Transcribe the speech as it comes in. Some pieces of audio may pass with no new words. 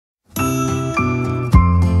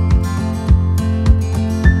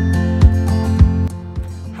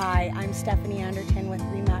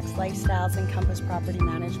Giles and Compass Property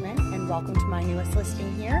Management, and welcome to my newest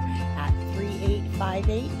listing here at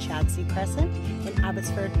 3858 Chadsey Crescent in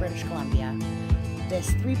Abbotsford, British Columbia.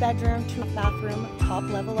 This 3-bedroom, 2-bathroom, top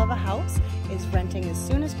level of a house is renting as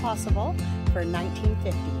soon as possible for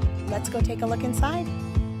 $19.50. Let's go take a look inside.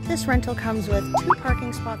 This rental comes with 2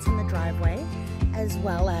 parking spots in the driveway, as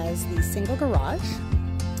well as the single garage.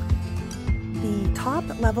 The top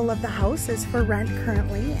level of the house is for rent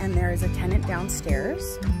currently, and there is a tenant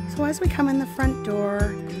downstairs. So as we come in the front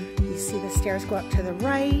door, you see the stairs go up to the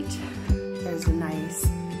right. There's a nice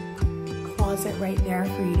closet right there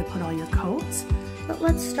for you to put all your coats. But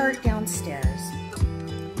let's start downstairs.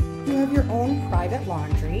 You have your own private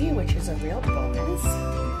laundry, which is a real bonus,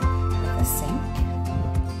 with a sink.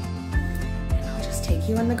 And I'll just take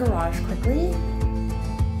you in the garage quickly.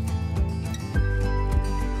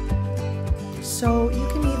 So you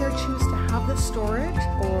can either choose to have the storage,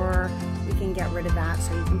 or you can get rid of that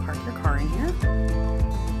so you can park your car in here.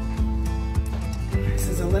 This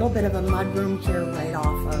is a little bit of a mud room here right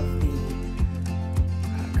off of the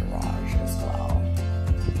garage as well.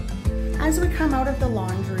 As we come out of the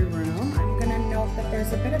laundry room, I'm going to note that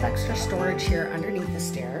there's a bit of extra storage here underneath the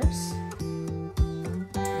stairs.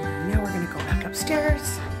 And now we're going to go back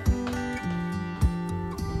upstairs.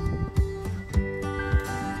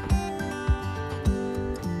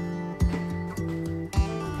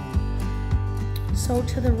 So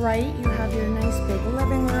to the right, you have your nice big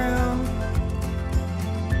living room,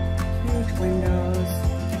 huge windows,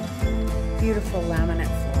 beautiful laminate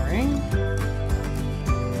flooring.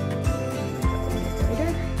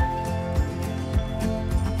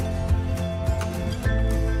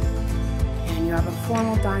 And you have a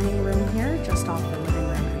formal dining room here, just off the living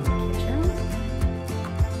room and the kitchen.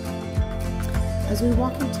 As we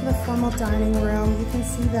walk into the formal dining room, you can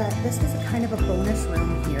see that this is a kind of a bonus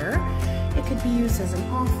room here. It could be used as an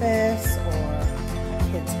office or a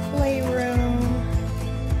kid's playroom.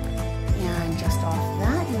 And just off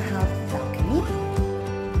that, you have a balcony.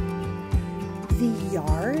 The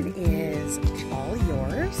yard is all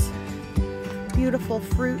yours. Beautiful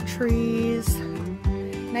fruit trees,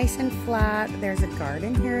 nice and flat. There's a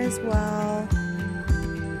garden here as well.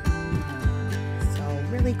 So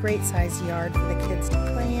really great sized yard for the kids to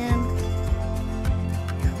play in.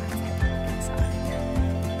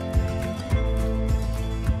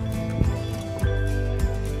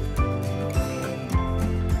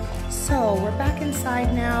 So we're back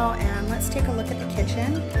inside now, and let's take a look at the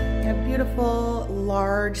kitchen. You have a beautiful,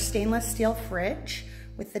 large stainless steel fridge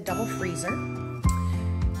with the double freezer.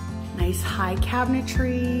 Nice high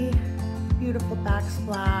cabinetry, beautiful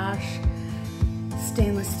backsplash,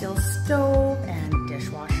 stainless steel stove and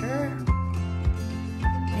dishwasher.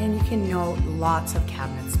 And you can note lots of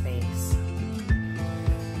cabinet space.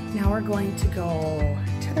 Now we're going to go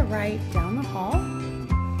to the right, down the hall,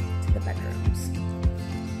 to the bedrooms.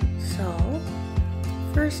 So,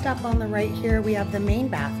 first up on the right here, we have the main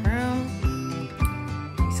bathroom.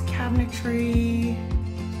 Nice cabinetry.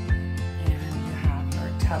 And you have our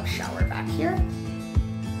tub shower back here.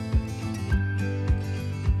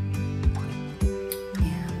 And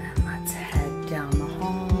then let's head down the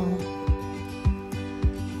hall.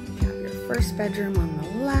 You have your first bedroom on the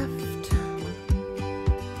left.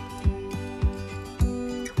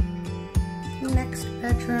 Next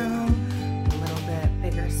bedroom.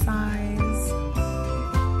 Bigger size.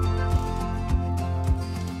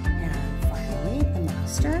 And finally, the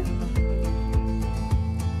master.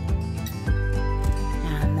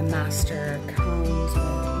 And the master comes with a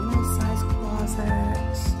nice size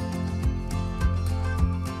closet.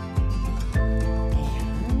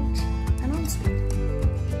 And an ensuite.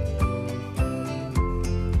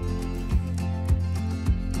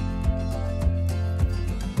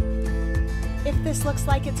 If this looks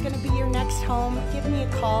like it's going to be your next home, give me a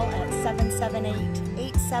call at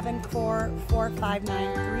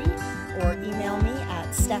 778-874-4593 or email me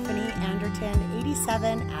at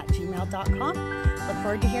stephanieanderton87@gmail.com. Look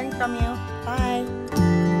forward to hearing from you. Bye.